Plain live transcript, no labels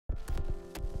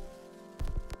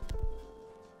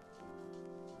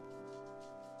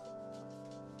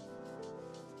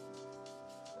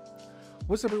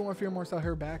What's up everyone, Fear Marcel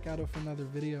here, back out with another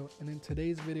video. And in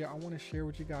today's video, I want to share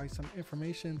with you guys some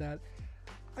information that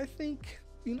I think,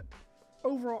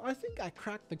 overall, I think I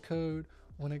cracked the code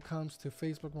when it comes to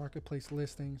Facebook Marketplace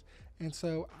listings. And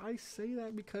so I say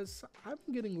that because I've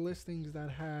been getting listings that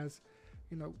has,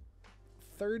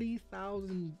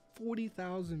 30,000,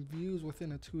 40,000 views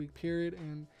within a 2-week period.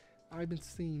 And I've been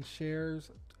seeing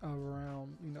shares of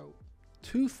around,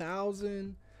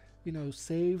 2,000.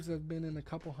 Saves have been in a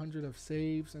couple hundred of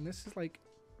saves, and this is like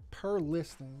per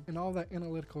listing, and all that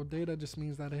analytical data just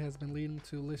means that it has been leading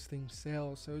to listing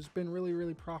sales. So it's been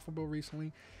really profitable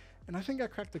recently, and I think I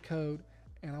cracked the code,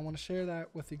 and I want to share that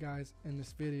with you guys in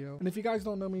this video. And if you guys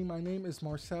don't know me, my name is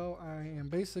Marcel. I am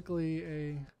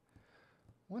basically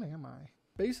what am I?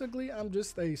 Basically, I'm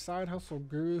just a side hustle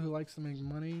guru who likes to make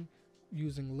money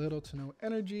using little to no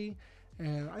energy.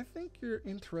 And I think you're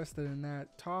interested in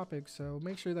that topic, so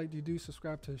make sure that you do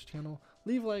subscribe to this channel,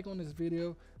 leave a like on this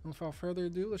video, and without further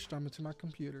ado, let's jump into my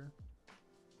computer.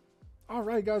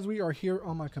 Alright guys, we are here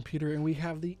on my computer and we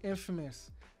have the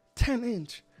infamous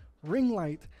 10-inch ring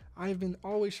light. I've been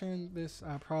always sharing this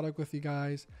product with you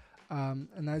guys,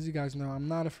 and as you guys know, I'm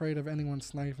not afraid of anyone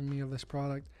sniping me of this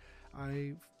product.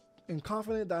 I am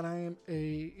confident that I am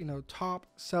a top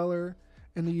seller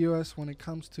in the US when it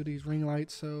comes to these ring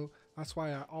lights, so that's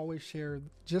why I always share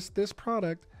just this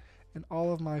product in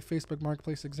all of my Facebook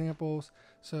Marketplace examples.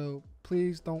 So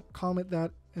please don't comment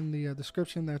that in the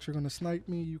description that you're going to snipe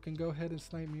me. You can go ahead and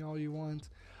snipe me all you want,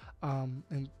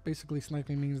 and basically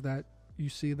sniping means that you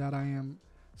see that I am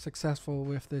successful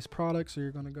with this product, so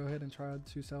you're going to go ahead and try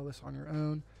to sell this on your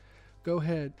own. Go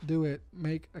ahead, do it,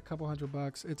 make a couple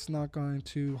 $100. It's not going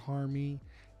to harm me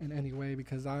in any way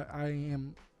because I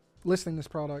am listing this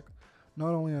product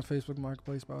not only on Facebook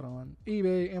Marketplace but on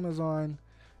eBay, Amazon,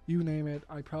 you name it.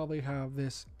 I probably have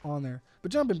this on there.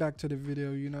 But jumping back to the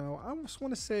video, I just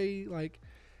want to say, like,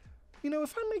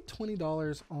 if I make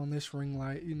 $20 on this ring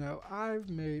light, I've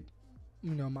made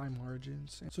my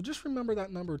margins. So just remember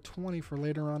that number 20 for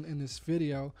later on in this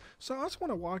video. So I just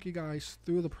want to walk you guys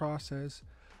through the process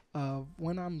of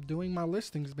when I'm doing my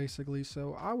listings basically.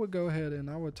 So I would go ahead and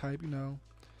I would type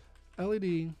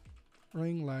LED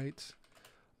ring lights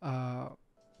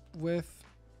with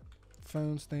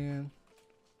phone stand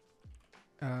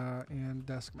and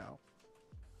desk mount.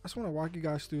 I just want to walk you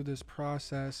guys through this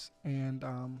process, and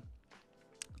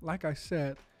like I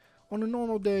said, on a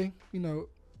normal day,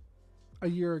 a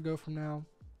year ago from now,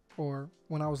 or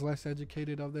when I was less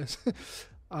educated of this,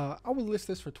 I would list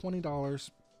this for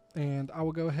 $20, and I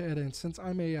will go ahead, and since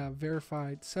I'm a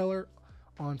verified seller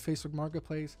on Facebook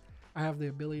Marketplace, I have the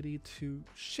ability to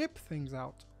ship things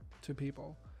out to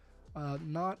people.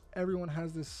 Not everyone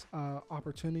has this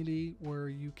opportunity where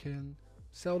you can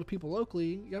sell to people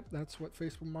locally. Yep, that's what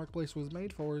Facebook Marketplace was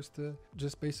made for, is to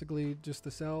just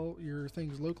to sell your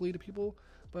things locally to people.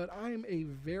 But I am a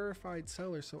verified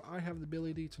seller, so I have the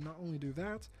ability to not only do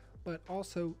that, but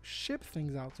also ship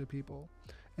things out to people.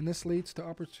 And this leads to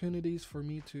opportunities for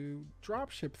me to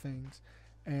drop ship things.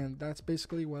 And that's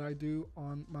basically what I do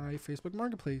on my Facebook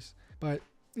Marketplace. But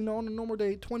on a normal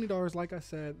day, $20, like I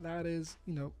said, that is,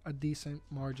 a decent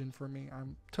margin for me.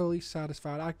 I'm totally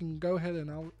satisfied. I can go ahead and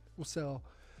I will sell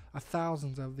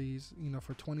thousands of these,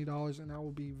 for $20, and I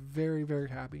will be very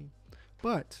happy.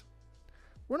 But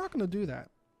we're not going to do that.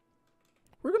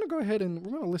 We're going to go ahead and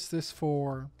we're going to list this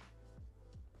for,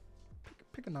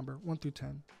 pick a number, 1 through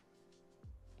 10.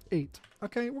 8.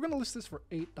 Okay, we're going to list this for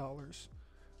 $8,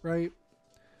 right?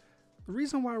 The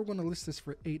reason why we're going to list this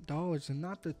for $8 and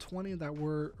not the $20 that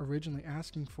we're originally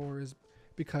asking for is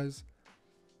because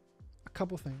a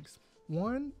couple things.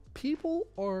 One, people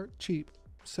are cheap.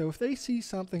 So if they see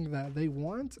something that they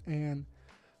want and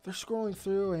they're scrolling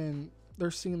through and they're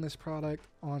seeing this product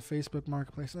on Facebook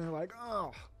Marketplace and they're like,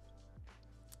 oh,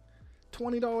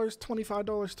 $20, $25,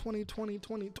 $20, $20,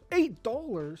 $20,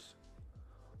 $8.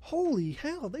 Holy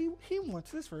hell, he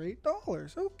wants this for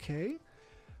 $8. Okay.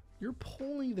 You're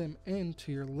pulling them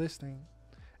into your listing.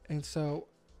 And so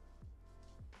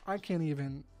I can't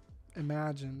even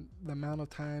imagine the amount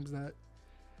of times that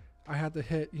I had to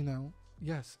hit,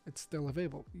 yes, it's still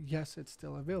available. Yes, it's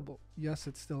still available. Yes,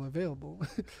 it's still available.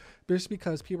 Just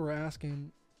because people are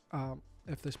asking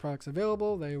if this product's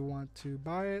available, they want to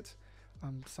buy it.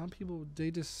 Some people,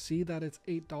 they just see that it's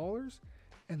 $8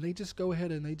 and they just go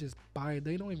ahead and they just buy it.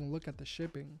 They don't even look at the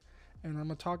shipping. And I'm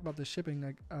going to talk about the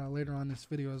shipping later on in this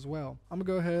video as well. I'm going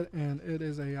to go ahead, and it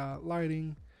is a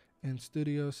lighting and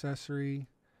studio accessory.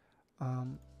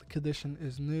 The condition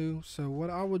is new. So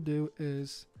what I would do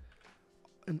is,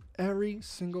 in every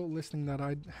single listing that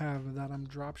I have that I'm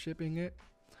drop shipping it,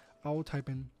 I will type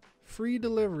in free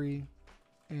delivery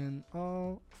in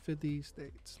all 50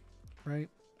 states, right?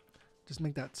 Just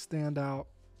make that stand out.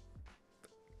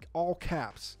 All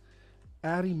caps.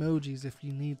 Add emojis if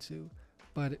you need to.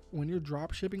 But when you're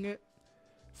drop shipping it,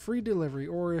 free delivery,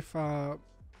 or if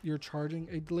you're charging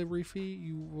a delivery fee,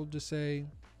 you will just say,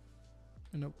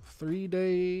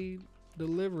 3-day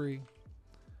delivery.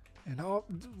 And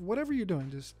whatever you're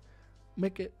doing, just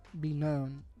make it be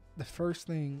known. The first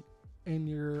thing in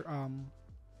your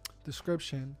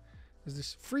description is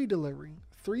this: free delivery,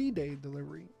 3-day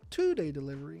delivery, 2-day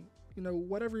delivery,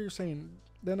 whatever you're saying.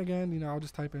 Then again, I'll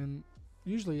just type in,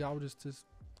 usually I'll just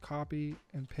copy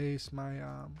and paste my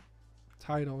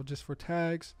title just for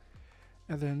tags.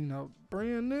 And then,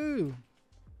 brand new,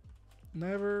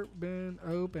 never been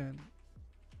opened,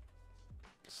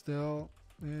 still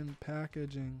in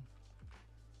packaging.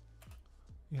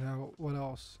 What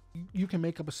else? You can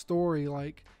make up a story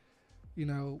like,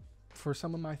 for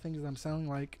some of my things that I'm selling,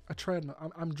 like a treadmill.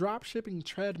 I'm drop shipping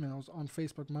treadmills on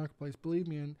Facebook Marketplace. Believe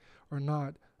me or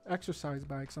not, exercise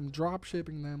bikes. I'm drop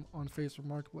shipping them on Facebook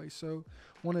Marketplace. So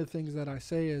one of the things that I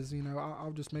say is,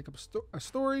 I'll just make up a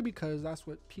story because that's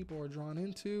what people are drawn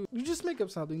into. You just make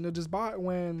up something. Just buy it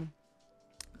when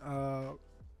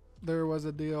there was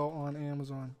a deal on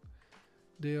Amazon.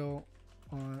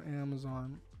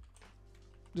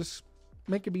 Just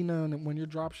make it be known that when you're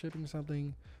drop shipping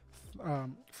something,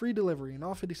 free delivery in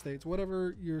all 50 states,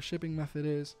 whatever your shipping method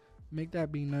is, make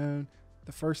that be known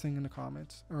the first thing in the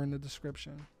comments or in the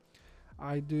description.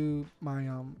 I do my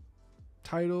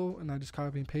title and I just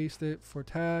copy and paste it for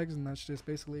tags, and that's just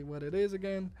basically what it is.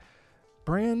 Again,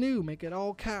 brand new, make it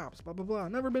all caps, blah blah blah,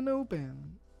 never been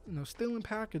open, still in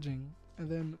packaging. And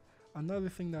then another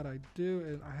thing that I do,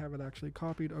 and I have it actually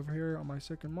copied over here on my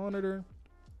second monitor,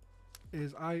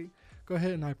 is I go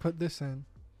ahead and I put this in: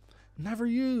 never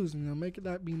used, make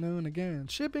that be known again.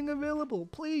 Shipping available,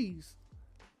 please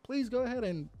go ahead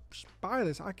and buy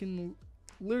this. I can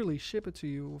literally ship it to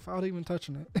you without even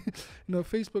touching it.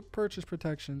 Facebook purchase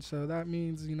protection. So that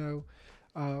means,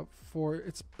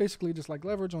 it's basically just like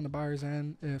leverage on the buyer's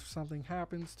end. If something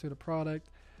happens to the product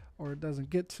or it doesn't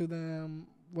get to them,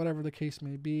 whatever the case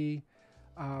may be,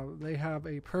 they have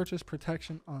a purchase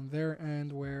protection on their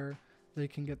end where they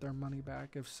can get their money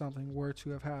back if something were to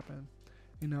have happened.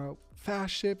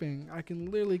 Fast shipping. I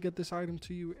can literally get this item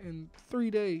to you in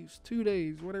 3 days, 2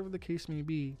 days, whatever the case may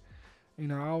be.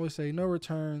 I always say no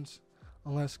returns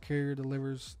unless carrier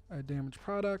delivers a damaged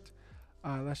product.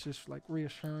 That's just like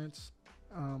reassurance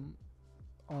on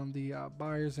the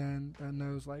buyer's end that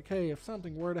knows, like, hey, if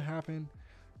something were to happen,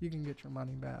 you can get your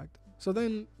money back. So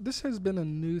then this has been a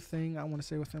new thing, I want to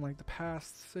say, within like the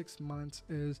past 6 months,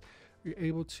 is you're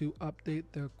able to update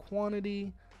the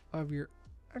quantity of your,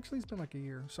 actually it's been like a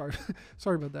year, sorry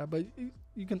about that, but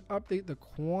you can update the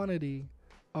quantity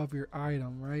of your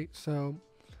item, right? So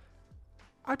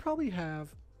I probably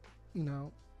have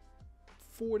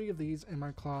 40 of these in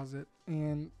my closet,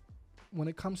 and when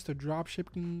it comes to drop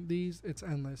shipping these, it's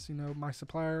endless. My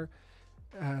supplier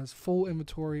has full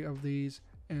inventory of these,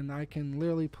 and I can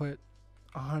literally put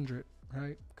 100,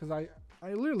 right? Because I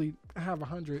literally have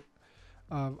 100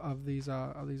 of these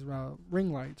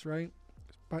ring lights, right?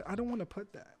 But I don't want to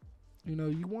put that.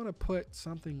 You want to put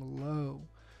something low,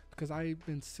 because I've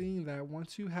been seeing that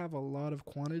once you have a lot of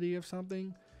quantity of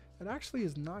something, it actually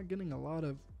is not getting a lot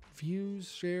of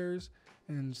views, shares,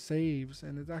 and saves.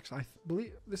 And it's actually, I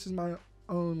believe this is my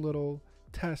own little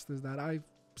test, is that I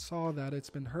saw that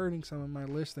it's been hurting some of my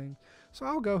listing. So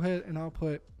I'll go ahead and I'll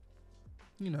put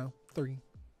 3.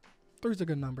 3 is a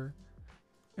good number.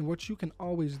 And what you can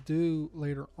always do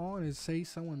later on is, say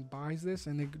someone buys this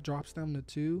and it drops down to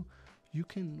 2, you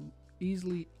can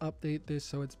easily update this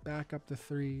so it's back up to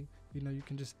 3. You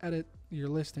can just edit your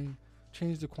listing,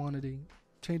 change the quantity,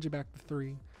 change it back to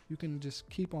 3. You can just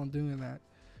keep on doing that.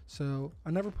 So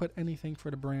I never put anything for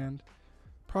the brand.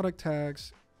 Product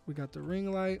tags, we got the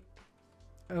ring light,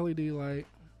 LED light,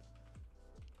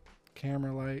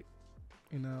 camera light,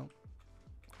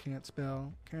 can't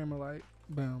spell, camera light,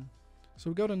 boom. So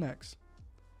we go to next,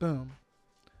 boom.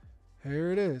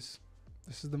 Here it is.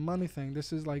 This is the money thing.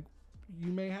 This is like,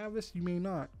 you may have this, you may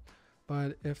not.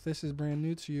 But if this is brand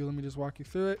new to you, let me just walk you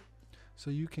through it.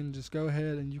 So you can just go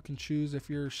ahead and you can choose if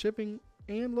you're shipping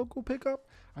and local pickup.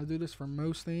 I do this for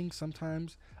most things.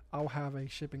 Sometimes I'll have a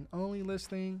shipping only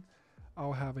listing.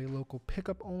 I'll have a local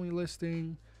pickup only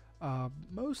listing.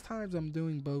 Most times I'm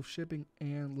doing both shipping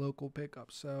and local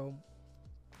pickup. So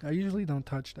I usually don't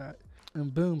touch that.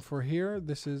 And boom, for here,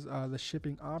 this is the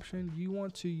shipping option. You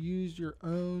want to use your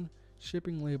own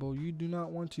shipping label. You do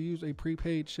not want to use a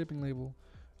prepaid shipping label.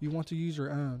 You want to use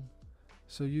your own.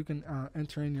 So you can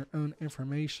enter in your own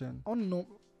information. On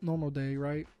normal day,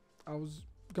 right? I was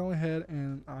going ahead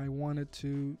and I wanted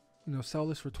to, sell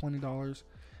this for $20,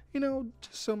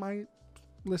 just so my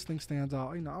listing stands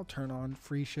out. I'll turn on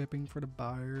free shipping for the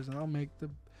buyers, and I'll make the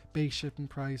base shipping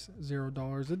price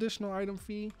 $0. Additional item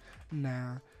fee,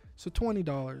 nah. So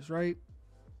 $20, right?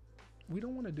 We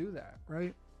don't want to do that,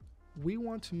 right? We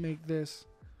want to make this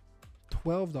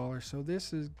 $12. So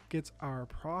this gets our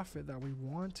profit that we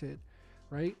wanted,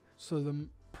 right? So the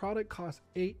product costs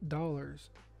 $8,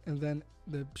 and then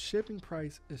the shipping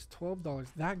price is $12.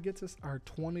 That gets us our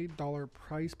 $20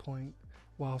 price point,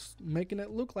 whilst making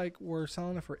it look like we're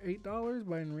selling it for $8,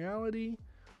 but in reality,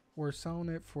 we're selling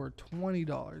it for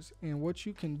 $20. And what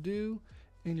you can do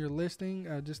in your listing,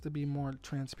 just to be more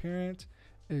transparent,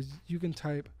 is you can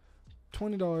type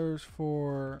 $20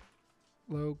 for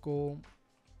local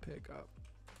pickup.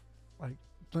 Like,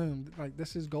 boom, like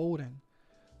this is golden.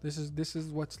 This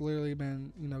is what's literally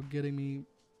been, getting me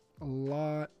a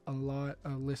lot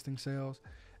of listing sales.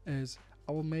 Is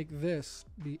I will make this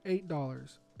be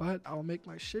 $8, but I'll make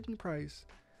my shipping price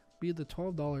be the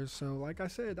 $12. So like I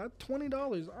said, that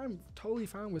 $20, I'm totally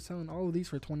fine with selling all of these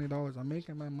for $20. I'm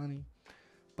making my money.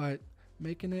 But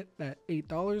making it at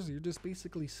 $8, you're just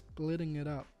basically splitting it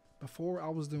up. Before, I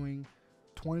was doing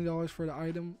 $20 for the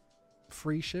item,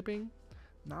 free shipping.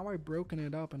 Now I've broken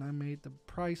it up and I made the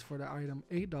price for the item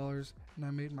 $8, and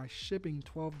I made my shipping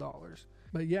 $12.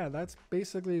 But yeah, that's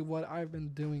basically what I've been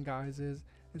doing, guys, is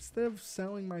instead of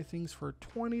selling my things for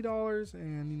 $20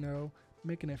 and,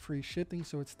 making it free shipping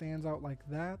so it stands out like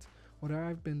that, what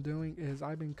I've been doing is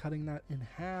I've been cutting that in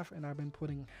half, and I've been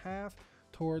putting half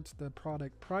towards the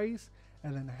product price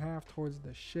and then half towards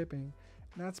the shipping.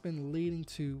 And that's been leading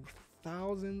to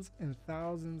thousands and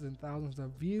thousands and thousands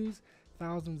of views,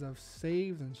 thousands of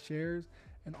saves and shares,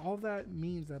 and all that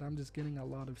means that I'm just getting a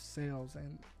lot of sales.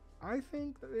 And I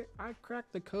think that I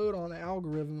cracked the code on the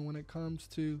algorithm when it comes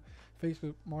to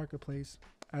Facebook Marketplace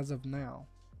as of now.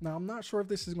 Now, I'm not sure if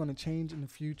this is going to change in the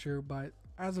future, but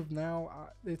as of now,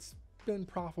 it's been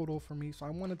profitable for me. So I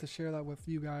wanted to share that with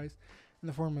you guys in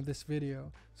the form of this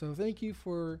video. So thank you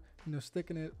for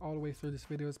sticking it all the way through this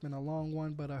video. It's been a long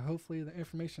one, but hopefully the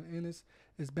information in this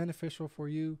is beneficial for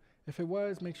you. If it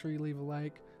was, make sure you leave a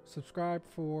like, subscribe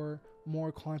for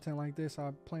more content like this.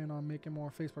 I plan on making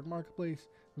more Facebook Marketplace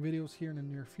videos here in the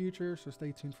near future, so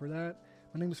stay tuned for that.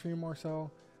 My name is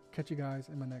Marcel. Catch you guys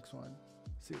in my next one.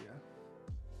 See ya.